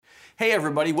Hey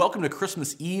everybody, welcome to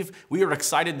Christmas Eve. We are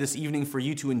excited this evening for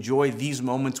you to enjoy these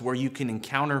moments where you can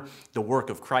encounter the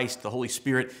work of Christ, the Holy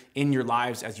Spirit in your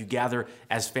lives as you gather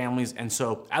as families. And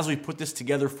so as we put this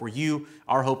together for you,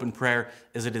 our hope and prayer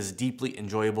is it is deeply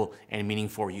enjoyable and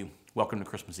meaningful for you. Welcome to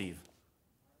Christmas Eve.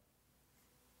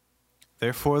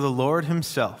 Therefore the Lord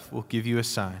himself will give you a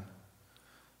sign.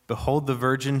 Behold, the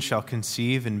virgin shall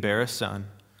conceive and bear a son,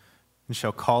 and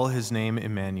shall call his name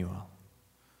Emmanuel.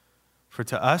 For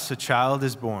to us a child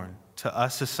is born, to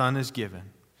us a son is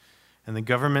given, and the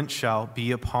government shall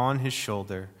be upon his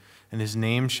shoulder, and his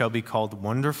name shall be called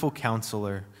Wonderful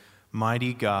Counselor,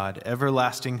 Mighty God,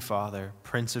 Everlasting Father,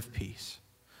 Prince of Peace.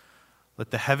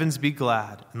 Let the heavens be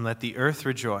glad, and let the earth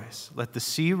rejoice. Let the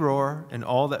sea roar, and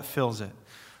all that fills it.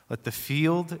 Let the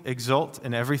field exult,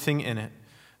 and everything in it.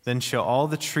 Then shall all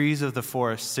the trees of the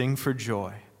forest sing for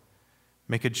joy.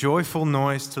 Make a joyful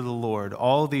noise to the Lord,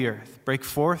 all the earth. Break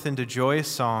forth into joyous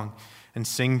song and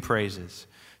sing praises.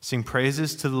 Sing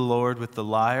praises to the Lord with the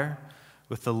lyre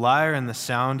and the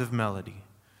sound of melody.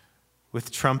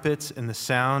 With trumpets and the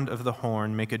sound of the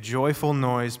horn, make a joyful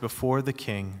noise before the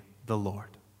King, the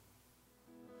Lord.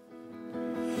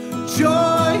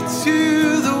 Joy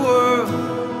to the world,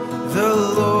 the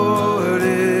Lord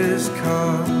is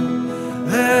come.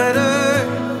 Let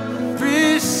earth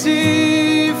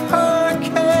receive her.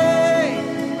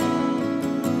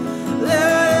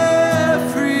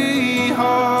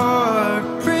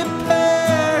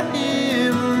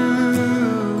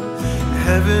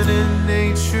 Heaven and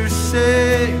nature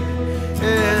sing,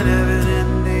 and heaven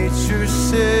and nature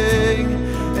sing,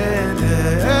 and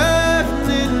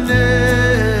heaven and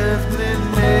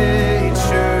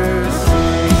nature sing.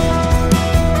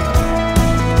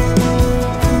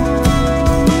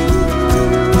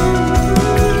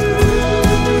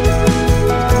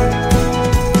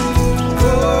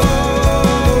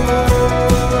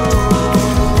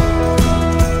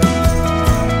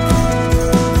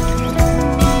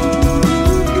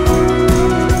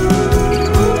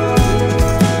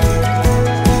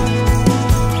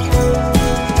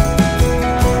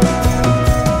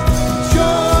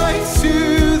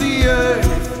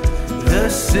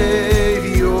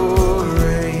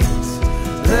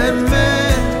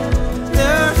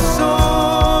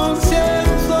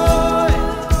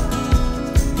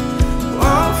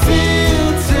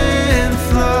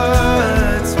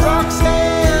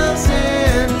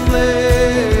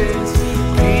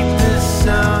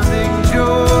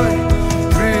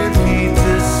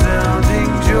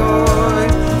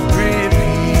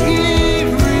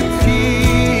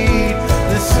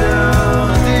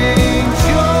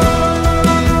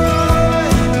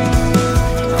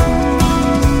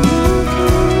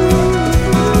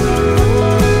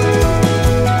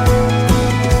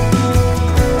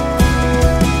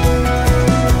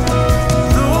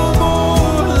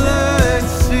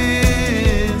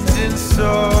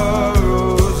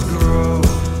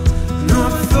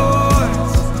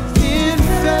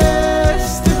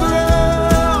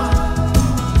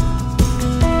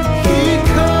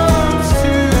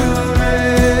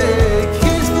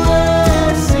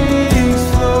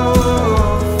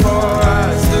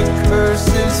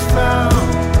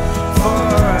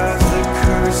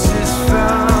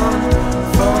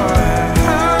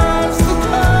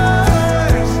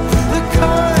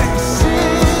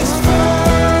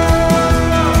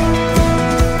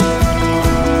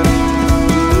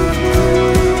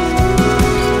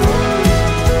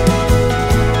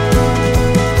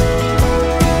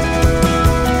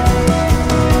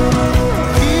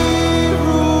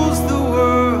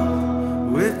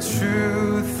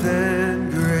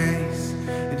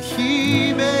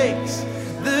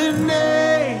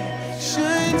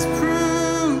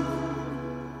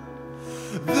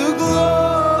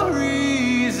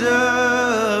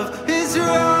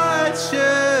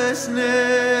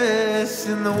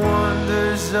 And the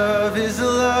wonders of his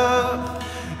love,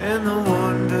 and the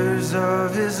wonders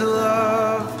of his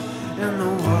love, and the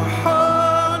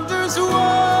wonders of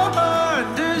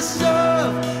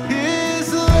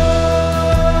his love.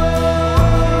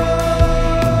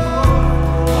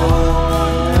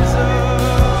 Wonders of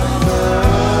love.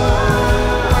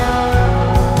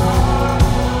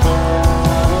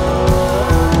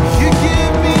 You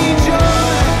give me joy,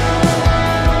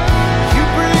 you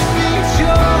bring me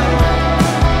joy.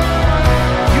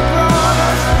 You brought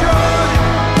us joy,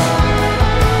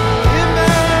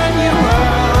 Emmanuel.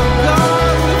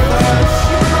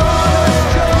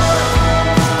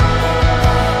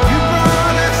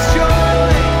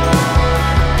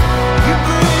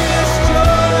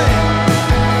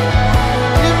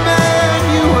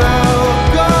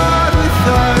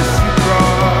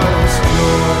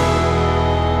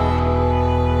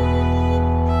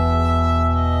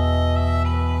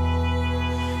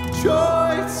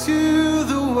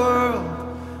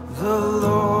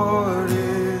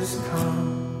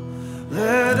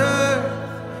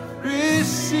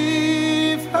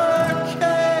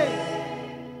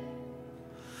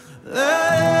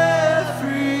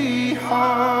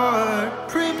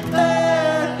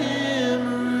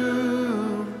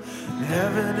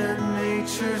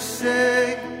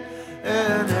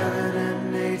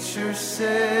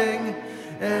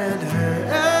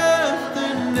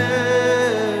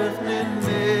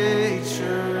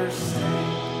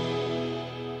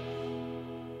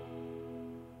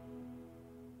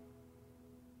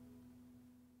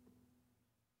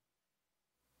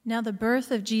 Now the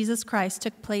birth of Jesus Christ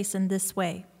took place in this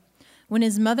way. When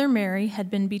his mother Mary had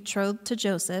been betrothed to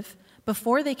Joseph,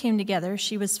 before they came together,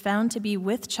 she was found to be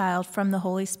with child from the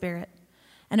Holy Spirit.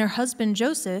 And her husband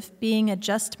Joseph, being a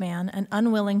just man and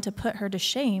unwilling to put her to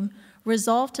shame,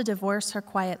 resolved to divorce her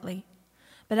quietly.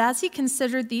 But as he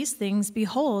considered these things,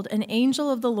 behold, an angel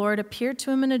of the Lord appeared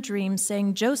to him in a dream,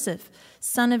 saying, Joseph,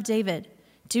 son of David,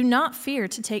 do not fear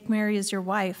to take Mary as your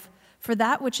wife, for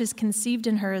that which is conceived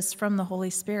in her is from the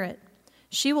Holy Spirit.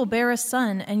 She will bear a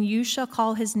son, and you shall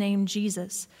call his name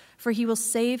Jesus, for he will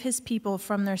save his people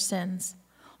from their sins.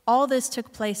 All this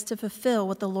took place to fulfill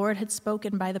what the Lord had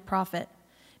spoken by the prophet.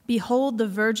 Behold, the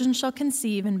virgin shall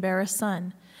conceive and bear a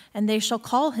son, and they shall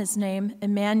call his name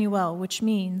Emmanuel, which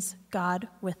means God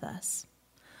with us.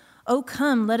 O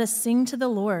come, let us sing to the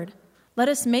Lord. Let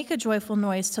us make a joyful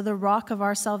noise to the rock of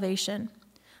our salvation.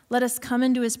 Let us come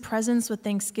into his presence with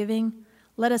thanksgiving.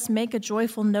 Let us make a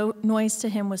joyful noise to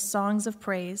him with songs of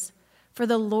praise. For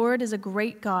the Lord is a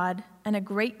great God and a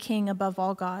great King above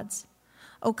all gods.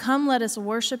 O come, let us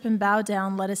worship and bow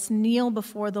down. Let us kneel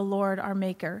before the Lord our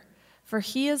Maker. For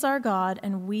he is our God,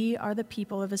 and we are the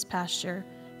people of his pasture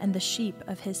and the sheep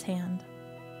of his hand.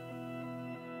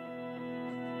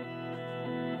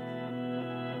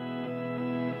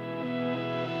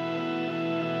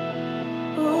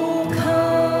 Oh,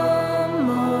 come,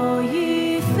 all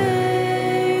ye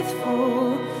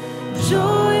faithful,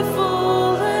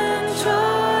 joyful and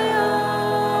triumphant.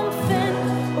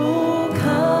 Oh,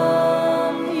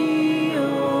 come ye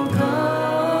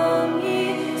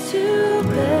to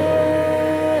Bethlehem.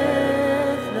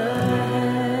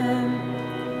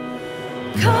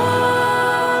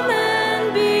 Come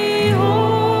and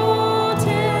behold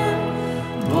him,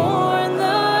 born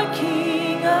the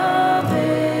King of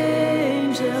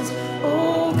angels.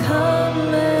 Oh,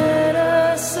 come, let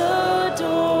us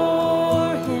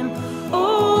adore him.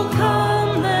 Oh,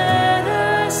 come, let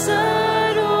us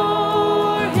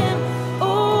adore him.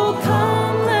 Oh,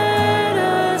 come, let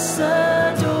us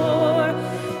adore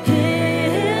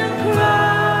him,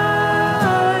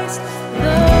 Christ the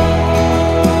Lord.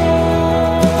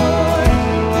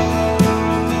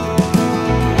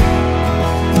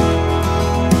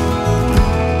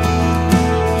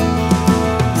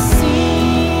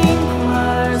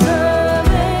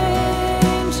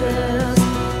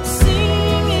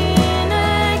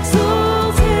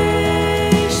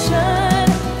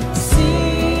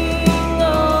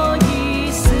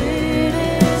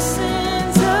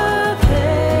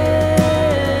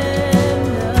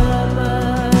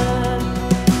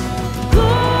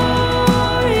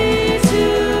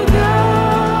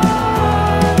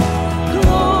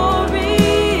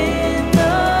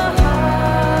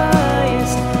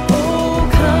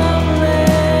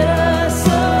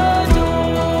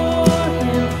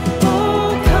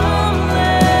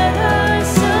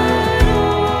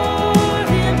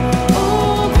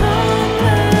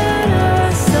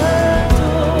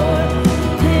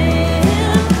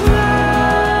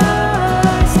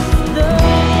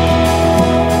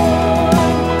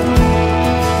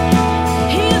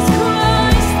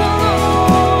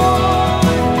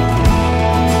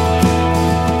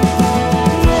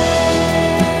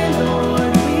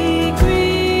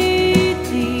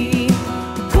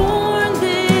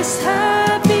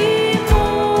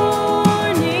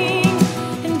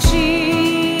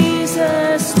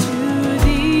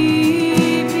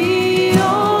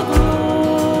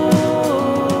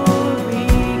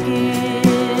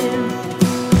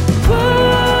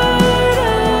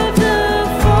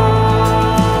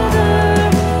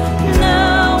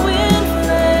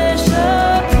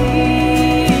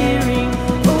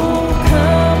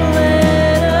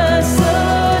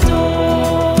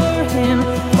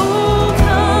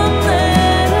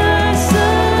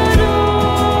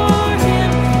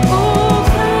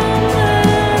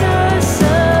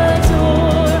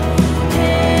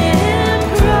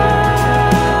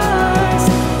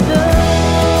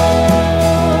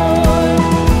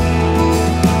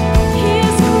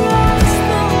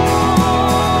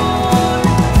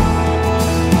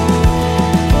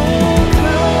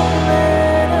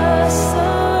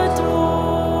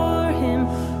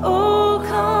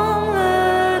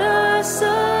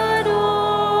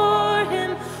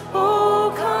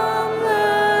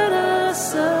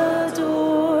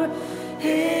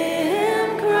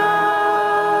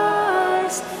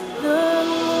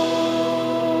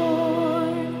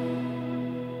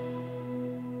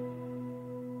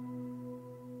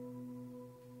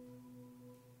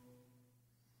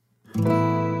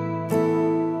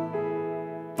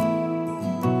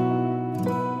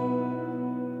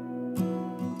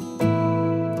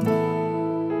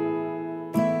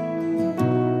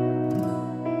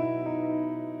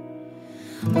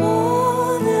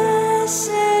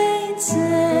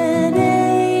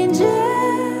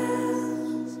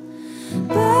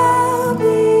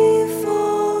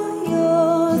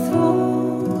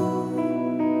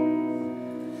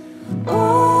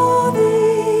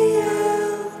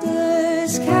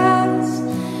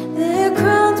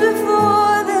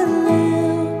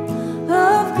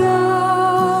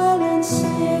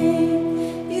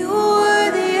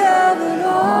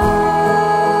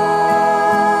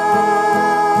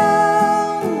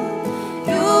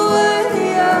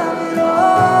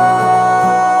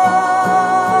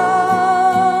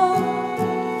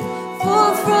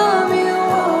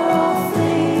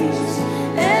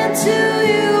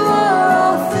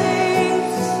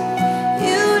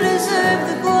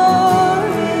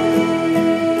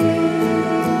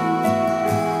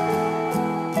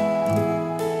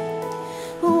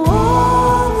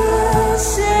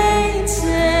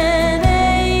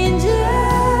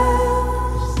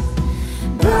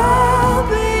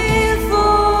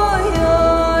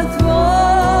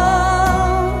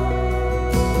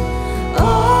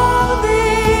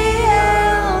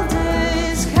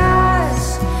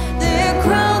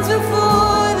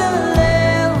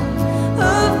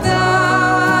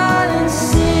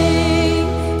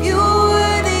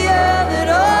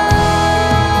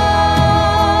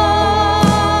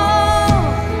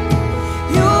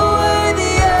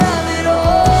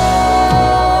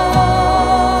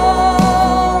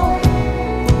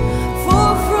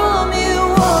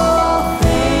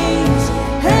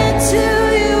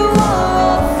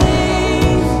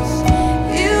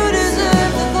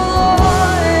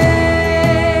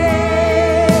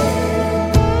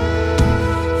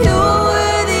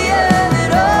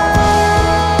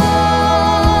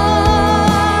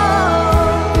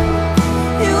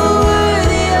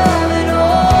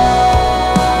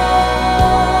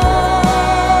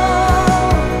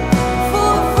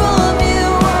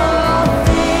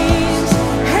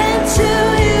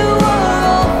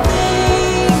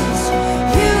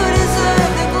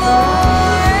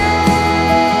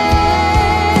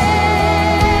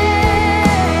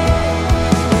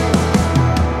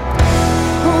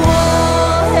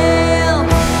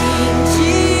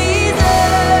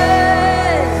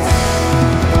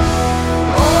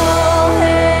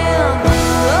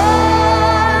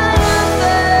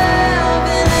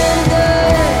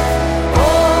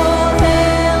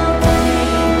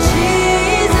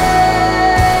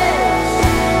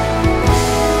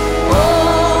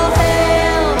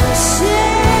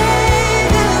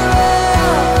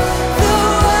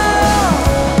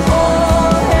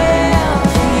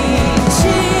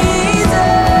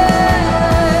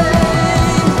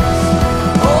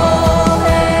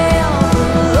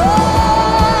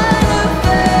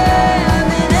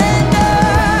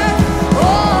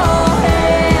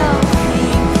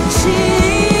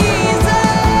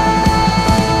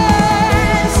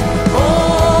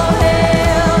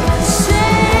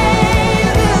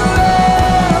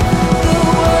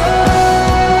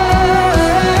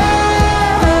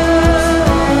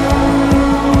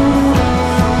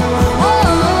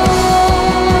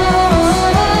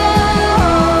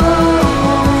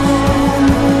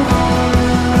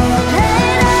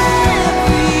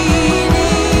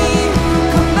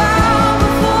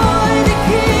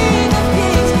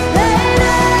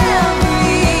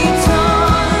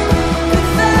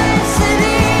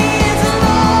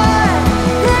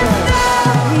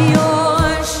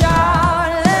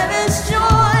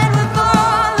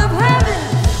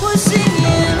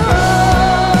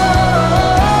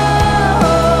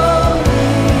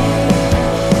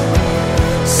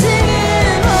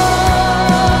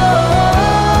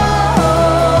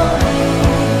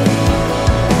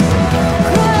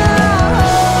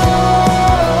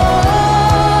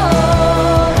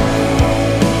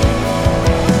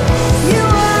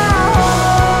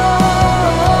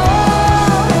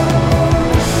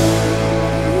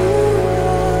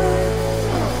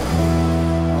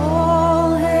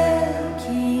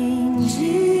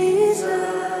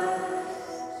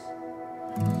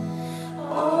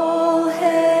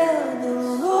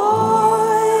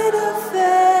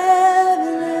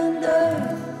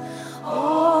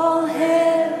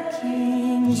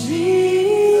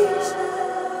 Jesus,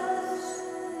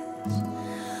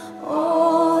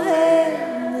 oh,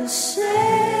 and the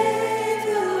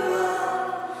Savior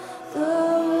of the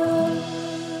world.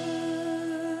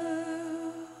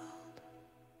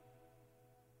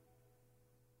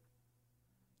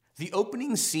 The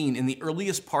opening scene in the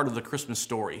earliest part of the Christmas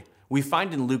story we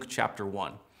find in Luke chapter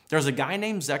 1. There's a guy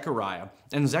named Zechariah,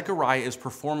 and Zechariah is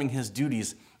performing his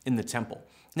duties in the temple.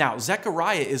 Now,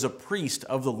 Zechariah is a priest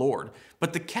of the Lord,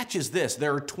 but the catch is this: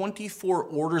 there are 24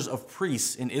 orders of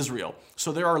priests in Israel,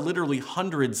 so there are literally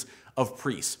hundreds of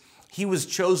priests. He was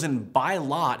chosen by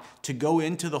lot to go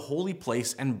into the holy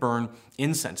place and burn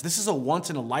incense. This is a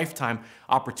once-in-a-lifetime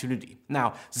opportunity.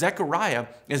 Now, Zechariah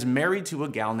is married to a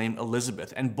gal named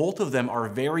Elizabeth, and both of them are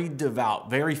very devout,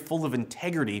 very full of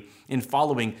integrity in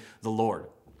following the Lord.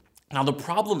 Now, the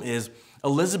problem is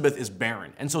Elizabeth is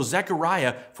barren. And so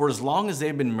Zechariah, for as long as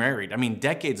they've been married,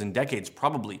 decades and decades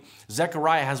probably,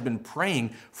 Zechariah has been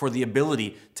praying for the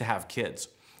ability to have kids.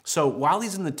 So while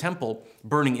he's in the temple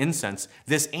burning incense,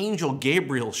 this angel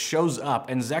Gabriel shows up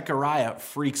and Zechariah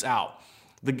freaks out.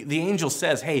 The angel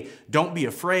says, hey, don't be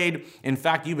afraid. In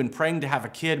fact, you've been praying to have a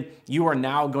kid. You are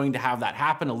now going to have that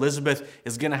happen. Elizabeth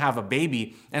is going to have a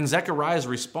baby. And Zechariah's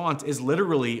response is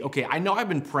literally, okay, I know I've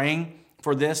been praying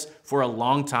for this for a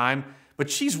long time, but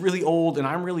she's really old and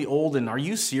I'm really old, and are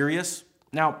you serious?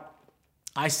 Now,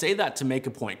 I say that to make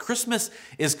a point. Christmas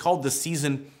is called the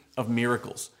season of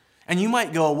miracles. And you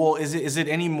might go, well, is it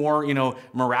any more,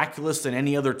 miraculous than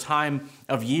any other time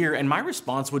of year? And my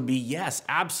response would be, yes,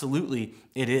 absolutely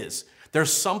it is.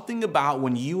 There's something about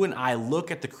when you and I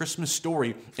look at the Christmas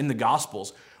story in the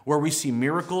Gospels where we see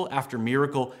miracle after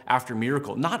miracle after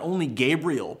miracle. Not only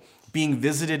Gabriel being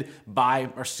visited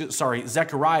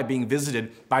Zechariah being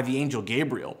visited by the angel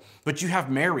Gabriel, but you have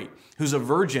Mary, who's a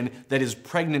virgin that is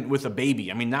pregnant with a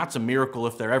baby. That's a miracle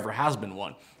if there ever has been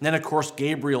one. And then, of course,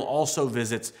 Gabriel also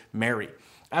visits Mary.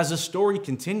 As the story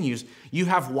continues, you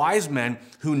have wise men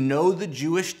who know the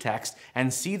Jewish text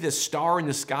and see this star in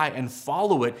the sky and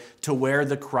follow it to where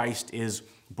the Christ is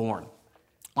born.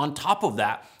 On top of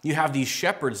that, you have these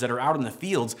shepherds that are out in the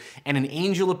fields, and an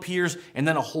angel appears, and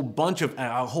then a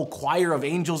whole choir of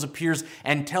angels appears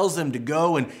and tells them to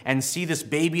go and see this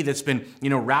baby that's been,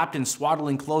 wrapped in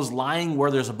swaddling clothes, lying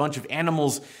where there's a bunch of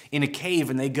animals in a cave,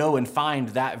 and they go and find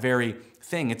that very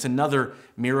thing. It's another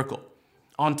miracle.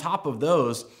 On top of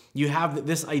those, you have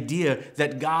this idea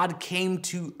that God came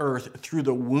to earth through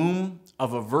the womb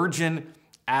of a virgin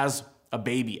as a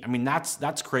baby.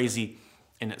 That's crazy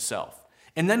in itself.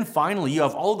 And then finally, you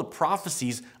have all the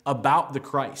prophecies about the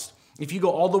Christ. If you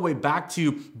go all the way back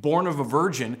to born of a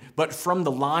virgin, but from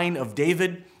the line of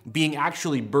David, being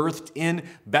actually birthed in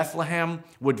Bethlehem,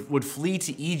 would flee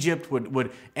to Egypt,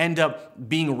 would end up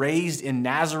being raised in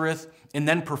Nazareth, and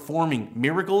then performing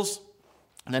miracles,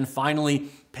 and then finally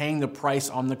paying the price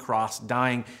on the cross,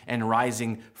 dying and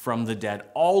rising from the dead.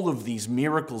 All of these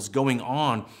miracles going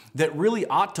on that really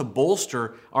ought to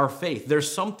bolster our faith.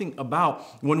 There's something about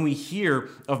when we hear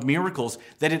of miracles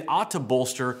that it ought to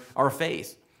bolster our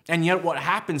faith. And yet what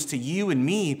happens to you and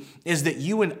me is that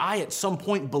you and I at some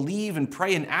point believe and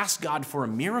pray and ask God for a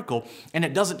miracle, and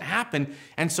it doesn't happen,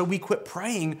 and so we quit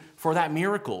praying for that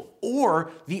miracle.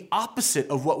 Or the opposite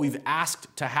of what we've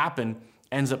asked to happen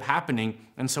ends up happening,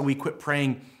 and so we quit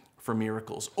praying for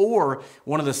miracles. Or,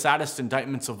 one of the saddest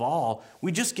indictments of all,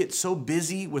 we just get so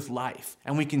busy with life,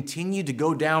 and we continue to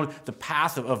go down the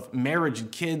path of marriage and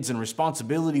kids and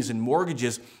responsibilities and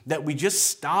mortgages that we just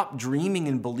stop dreaming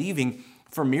and believing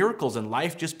for miracles, and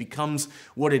life just becomes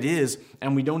what it is,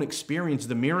 and we don't experience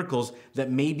the miracles that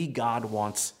maybe God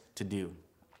wants to do.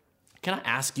 Can I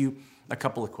ask you a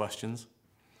couple of questions?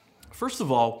 First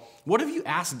of all, what have you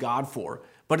asked God for,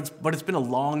 but it's been a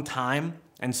long time,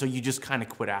 and so you just kind of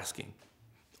quit asking?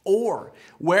 Or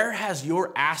where has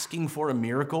your asking for a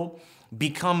miracle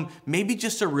become maybe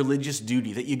just a religious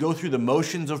duty, that you go through the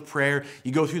motions of prayer,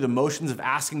 you go through the motions of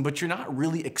asking, but you're not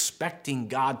really expecting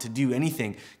God to do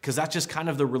anything because that's just kind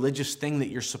of the religious thing that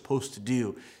you're supposed to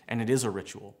do, and it is a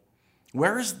ritual?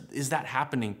 Where is that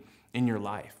happening in your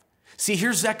life? See,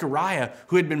 here's Zechariah,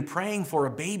 who had been praying for a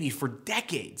baby for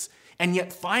decades, and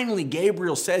yet finally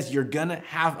Gabriel says, you're gonna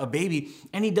have a baby,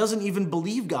 and he doesn't even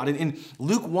believe God. And in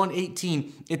Luke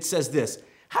 1:18, it says this: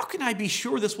 how can I be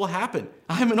sure this will happen?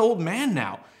 I'm an old man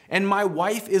now, and my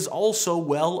wife is also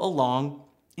well along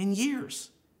in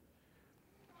years.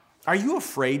 Are you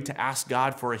afraid to ask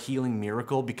God for a healing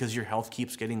miracle because your health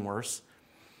keeps getting worse?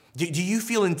 Do you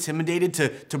feel intimidated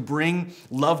to bring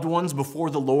loved ones before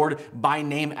the Lord by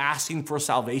name, asking for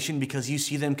salvation because you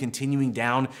see them continuing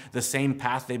down the same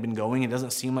path they've been going? It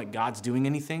doesn't seem like God's doing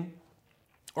anything.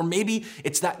 Or maybe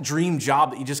it's that dream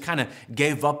job that you just kind of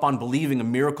gave up on believing a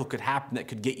miracle could happen that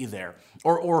could get you there.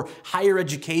 Or higher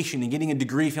education and getting a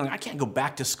degree, feeling I can't go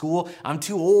back to school. I'm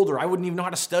too old, or I wouldn't even know how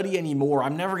to study anymore.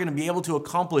 I'm never going to be able to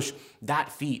accomplish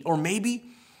that feat. Or maybe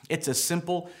it's as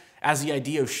simple as the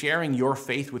idea of sharing your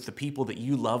faith with the people that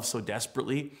you love so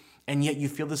desperately, and yet you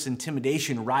feel this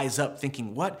intimidation rise up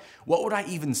thinking, what would I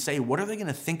even say? What are they going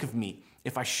to think of me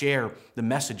if I share the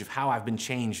message of how I've been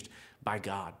changed by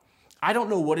God? I don't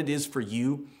know what it is for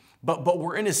you, but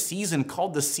we're in a season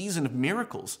called the season of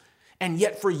miracles. And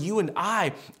yet for you and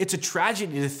I, it's a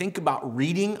tragedy to think about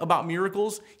reading about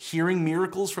miracles, hearing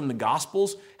miracles from the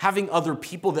Gospels, having other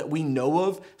people that we know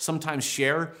of sometimes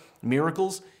share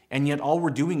miracles, and yet all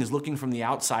we're doing is looking from the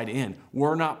outside in.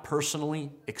 We're not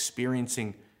personally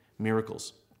experiencing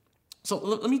miracles. So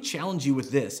let me challenge you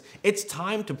with this. It's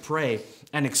time to pray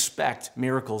and expect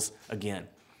miracles again.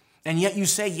 And yet you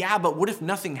say, yeah, but what if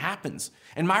nothing happens?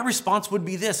 And my response would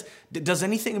be this: does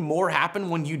anything more happen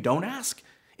when you don't ask?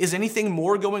 Is anything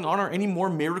more going on, or any more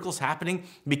miracles happening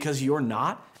because you're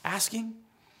not asking?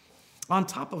 On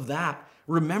top of that,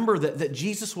 remember that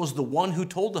Jesus was the one who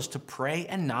told us to pray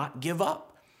and not give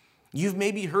up. You've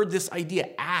maybe heard this idea: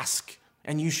 ask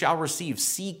and you shall receive,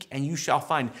 seek and you shall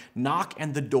find, knock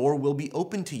and the door will be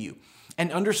open to you.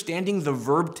 And understanding the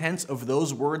verb tense of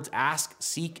those words, ask,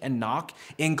 seek, and knock,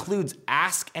 includes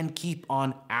ask and keep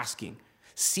on asking,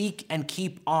 seek and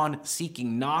keep on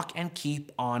seeking, knock and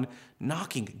keep on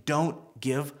knocking. Don't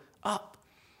give up.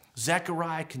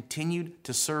 Zechariah continued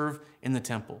to serve in the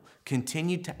temple,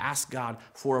 continued to ask God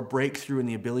for a breakthrough and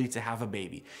the ability to have a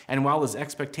baby. And while his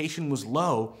expectation was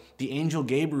low, the angel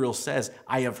Gabriel says,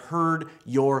 I have heard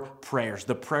your prayers,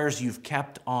 the prayers you've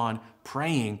kept on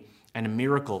praying, and a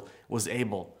miracle was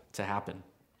able to happen.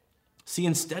 See,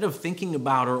 instead of thinking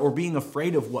about or being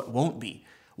afraid of what won't be,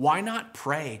 why not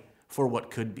pray for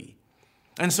what could be?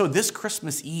 And so this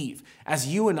Christmas Eve, as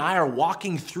you and I are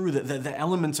walking through the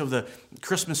elements of the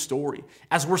Christmas story,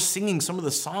 as we're singing some of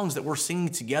the songs that we're singing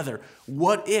together,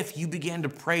 what if you began to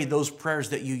pray those prayers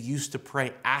that you used to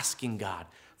pray, asking God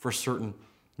for certain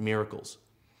miracles?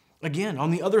 Again,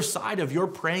 on the other side of your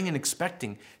praying and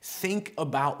expecting, think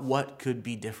about what could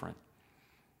be different.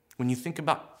 When you think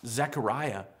about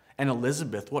Zechariah and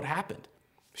Elizabeth, what happened?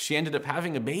 She ended up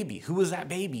having a baby. Who was that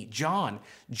baby? John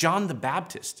the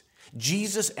Baptist.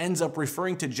 Jesus ends up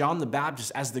referring to John the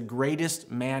Baptist as the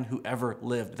greatest man who ever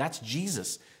lived. That's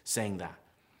Jesus saying that,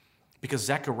 because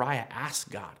Zechariah asked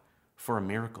God for a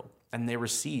miracle, and they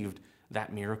received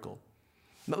that miracle.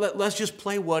 But let's just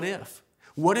play what if.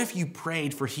 What if you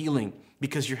prayed for healing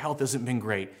because your health hasn't been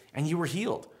great and you were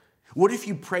healed? What if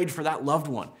you prayed for that loved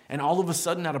one and all of a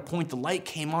sudden at a point the light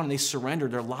came on and they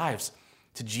surrendered their lives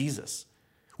to Jesus?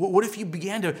 What if you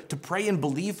began to pray and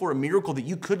believe for a miracle that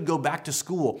you could go back to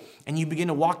school and you begin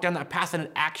to walk down that path and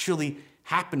it actually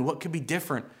happened? What could be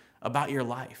different about your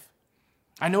life?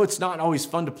 I know it's not always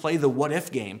fun to play the what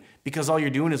if game because all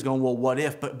you're doing is going, well, what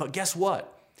if? But guess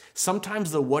what?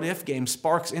 Sometimes the what if game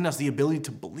sparks in us the ability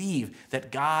to believe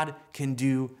that God can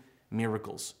do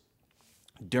miracles.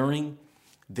 During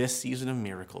this season of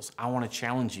miracles, I want to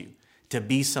challenge you to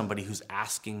be somebody who's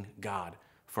asking God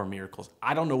for miracles.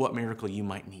 I don't know what miracle you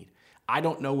might need. I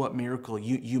don't know what miracle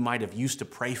you might have used to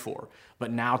pray for,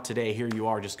 but now today, here you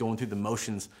are just going through the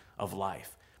motions of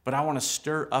life. But I want to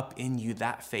stir up in you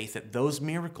that faith that those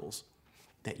miracles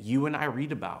that you and I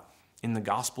read about in the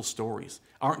gospel stories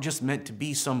aren't just meant to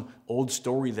be some old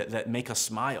story that make us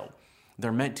smile.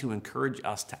 They're meant to encourage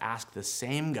us to ask the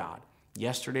same God,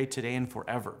 yesterday, today, and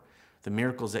forever, the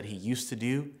miracles that he used to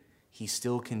do, he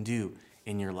still can do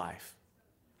in your life.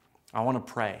 I want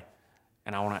to pray,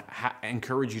 and I want to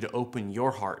encourage you to open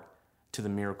your heart to the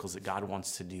miracles that God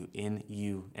wants to do in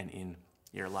you and in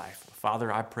your life.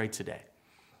 Father, I pray today,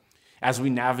 as we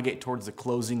navigate towards the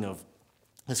closing of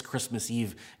this Christmas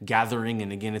Eve gathering,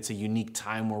 and again, it's a unique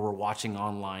time where we're watching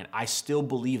online, I still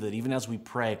believe that even as we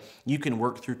pray, you can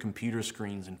work through computer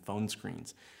screens and phone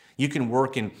screens. You can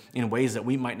work in ways that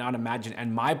we might not imagine.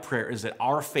 And my prayer is that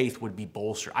our faith would be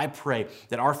bolstered. I pray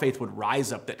that our faith would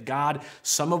rise up, that God,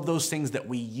 some of those things that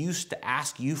we used to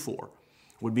ask you for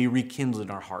would be rekindled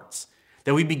in our hearts.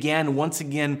 That we began once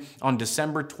again on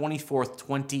December 24th,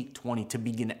 2020, to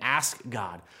begin to ask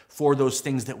God for those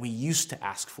things that we used to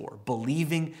ask for,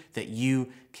 believing that you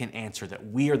can answer, that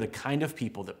we are the kind of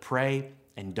people that pray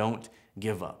and don't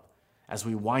give up. As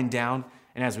we wind down,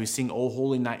 and as we sing O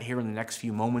Holy Night here in the next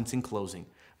few moments in closing,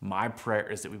 my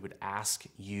prayer is that we would ask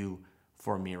you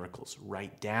for miracles.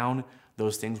 Write down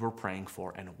those things we're praying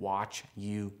for and watch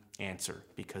you answer,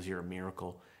 because you're a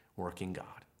miracle working God.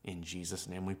 In Jesus'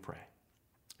 name we pray.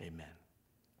 Amen.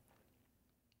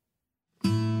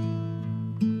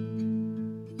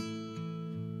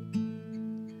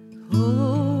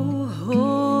 Oh,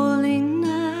 holy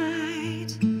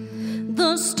night,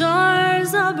 the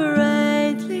stars are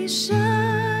brightly shining.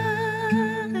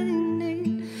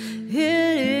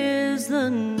 It is the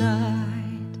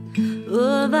night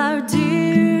of our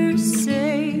dear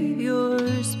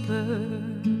Savior's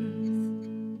birth.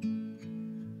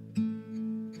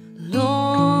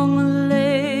 Long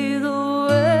lay the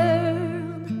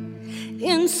world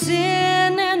in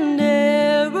sin and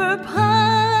error pining,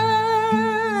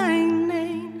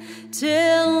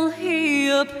 till He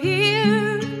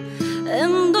appeared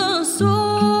and the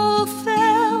soul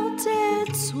felt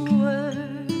its worth.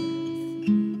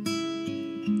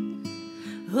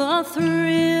 A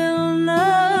thrill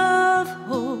of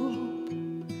hope,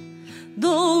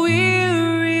 the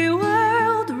weary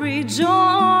world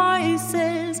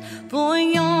rejoices, for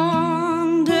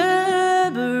yonder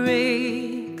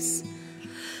breaks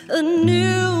a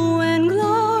new and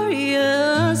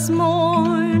glorious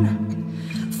morn.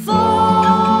 Fall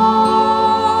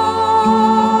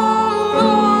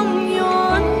on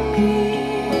your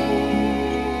knees.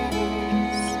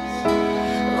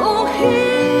 Oh,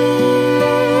 hear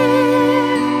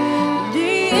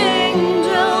the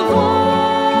angel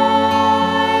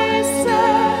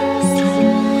voices.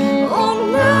 Oh,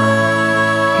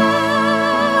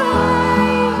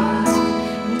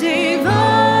 night divine.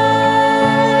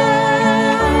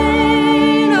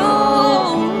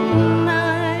 Oh,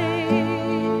 night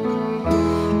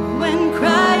when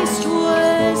Christ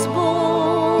was born.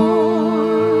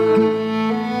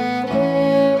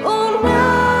 Oh, night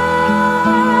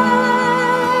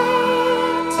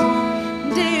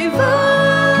divine.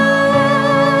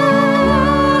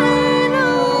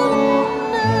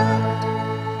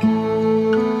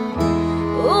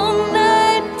 Oh,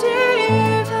 night divine.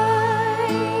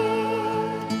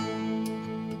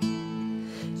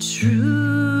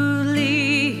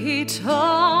 Truly He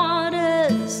taught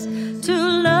us to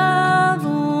love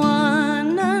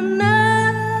one another.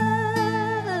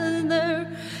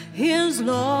 His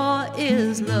law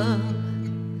is love,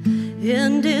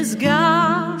 and His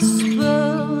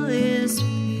gospel is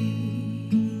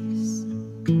peace.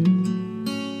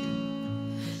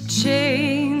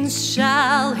 Chains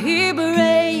shall He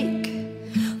break,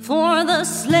 for the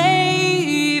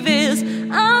slave is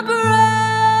our brother,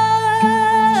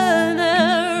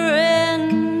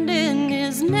 and in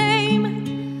His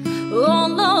name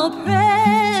all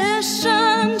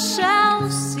oppression shall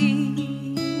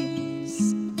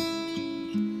cease.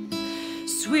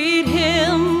 Sweet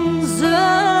hymns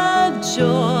of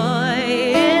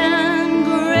joy and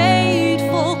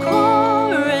grateful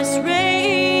chorus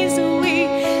raise we,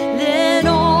 let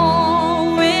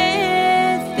all within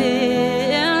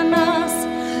us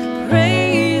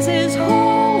praise His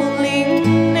holy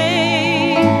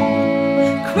name.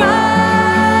 Christ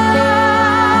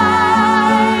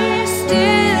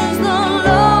is the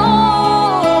Lord.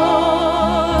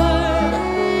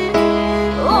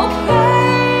 Oh,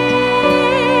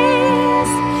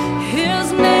 praise His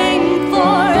name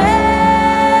forever.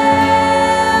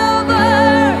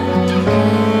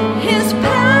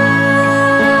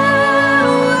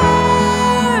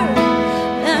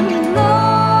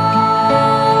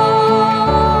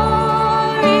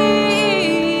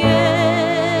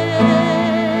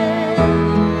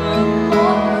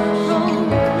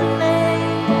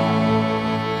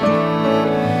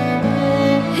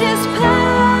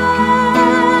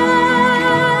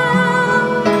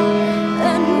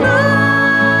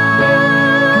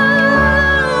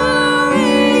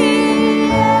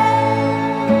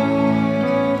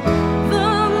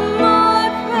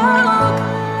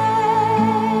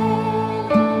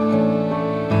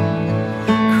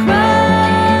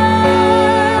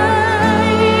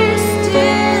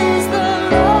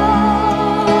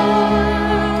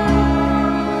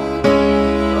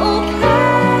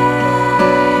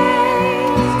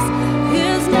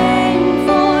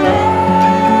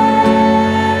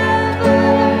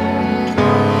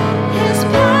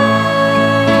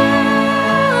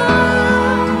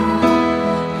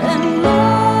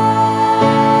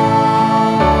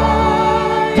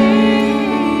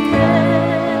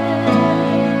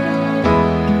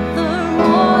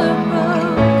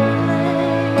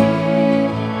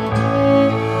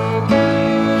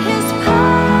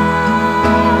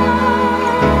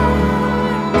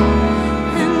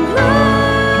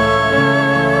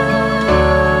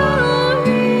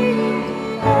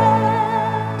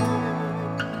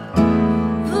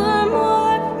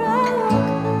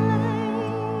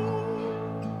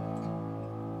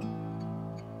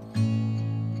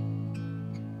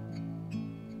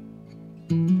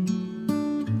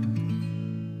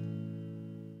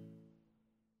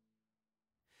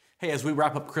 Hey, as we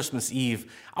wrap up Christmas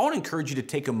Eve, I want to encourage you to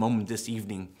take a moment this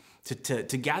evening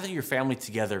to gather your family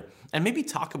together and maybe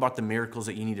talk about the miracles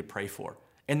that you need to pray for.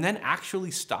 And then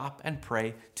actually stop and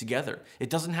pray together.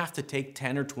 It doesn't have to take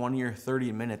 10 or 20 or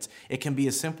 30 minutes. It can be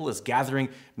as simple as gathering,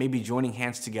 maybe joining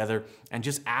hands together, and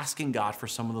just asking God for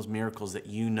some of those miracles that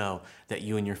you know that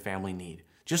you and your family need.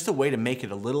 Just a way to make it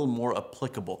a little more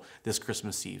applicable this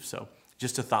Christmas Eve. So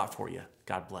just a thought for you.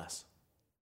 God bless.